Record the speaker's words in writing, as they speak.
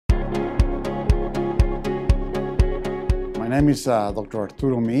name is Dr.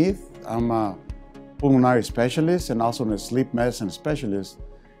 Arturo Meade. I'm a pulmonary specialist and also a sleep medicine specialist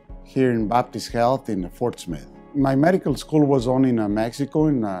here in Baptist Health in Fort Smith. My medical school was on in Mexico,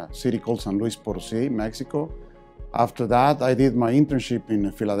 in a city called San Luis Potosí, Mexico. After that, I did my internship in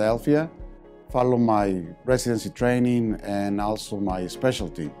Philadelphia, followed my residency training and also my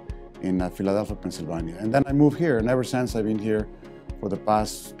specialty in Philadelphia, Pennsylvania. And then I moved here, and ever since I've been here for the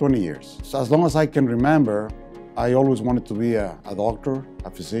past 20 years. So as long as I can remember, I always wanted to be a doctor, a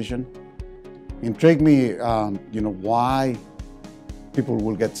physician. Intrigued me, why people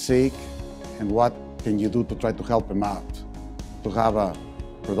will get sick and what can you do to try to help them out, to have a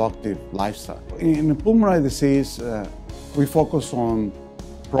productive lifestyle. In pulmonary disease, we focus on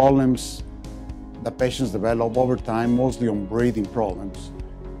problems that patients develop over time, mostly on breathing problems.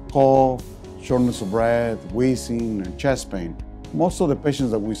 Cough, shortness of breath, wheezing, and chest pain. Most of the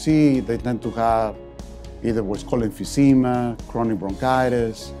patients that we see, they tend to have either what's called emphysema, chronic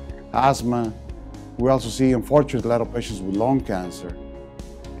bronchitis, asthma. We also see, unfortunately, a lot of patients with lung cancer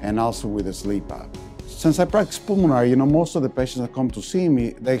and also with a sleep apnea. Since I practice pulmonary, most of the patients that come to see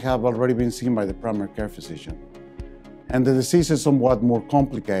me, they have already been seen by the primary care physician. And the disease is somewhat more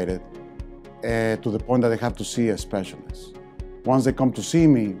complicated to the point that they have to see a specialist. Once they come to see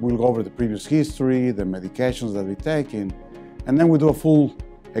me, we'll go over the previous history, the medications that they're taking, and then we do a full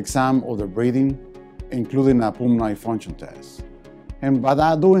exam of their breathing, including a pulmonary function test. And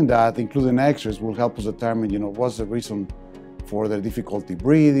by doing that, including X-rays, will help us determine, what's the reason for their difficulty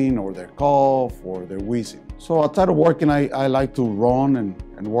breathing, or their cough, or their wheezing. So outside of working, I like to run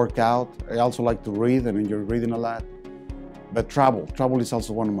and work out. I also like to read and enjoy reading a lot. But travel is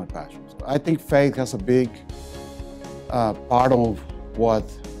also one of my passions. I think faith has a big part of what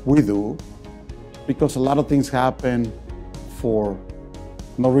we do, because a lot of things happen for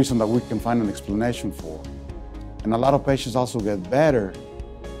no reason that we can find an explanation for. And a lot of patients also get better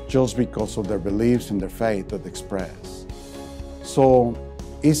just because of their beliefs and their faith that they express. So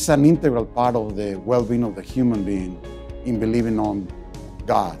it's an integral part of the well-being of the human being in believing on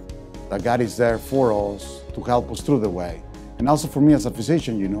God, that God is there for us to help us through the way. And also for me as a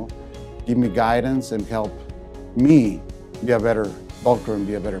physician, give me guidance and help me be a better doctor and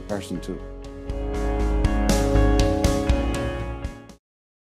be a better person too.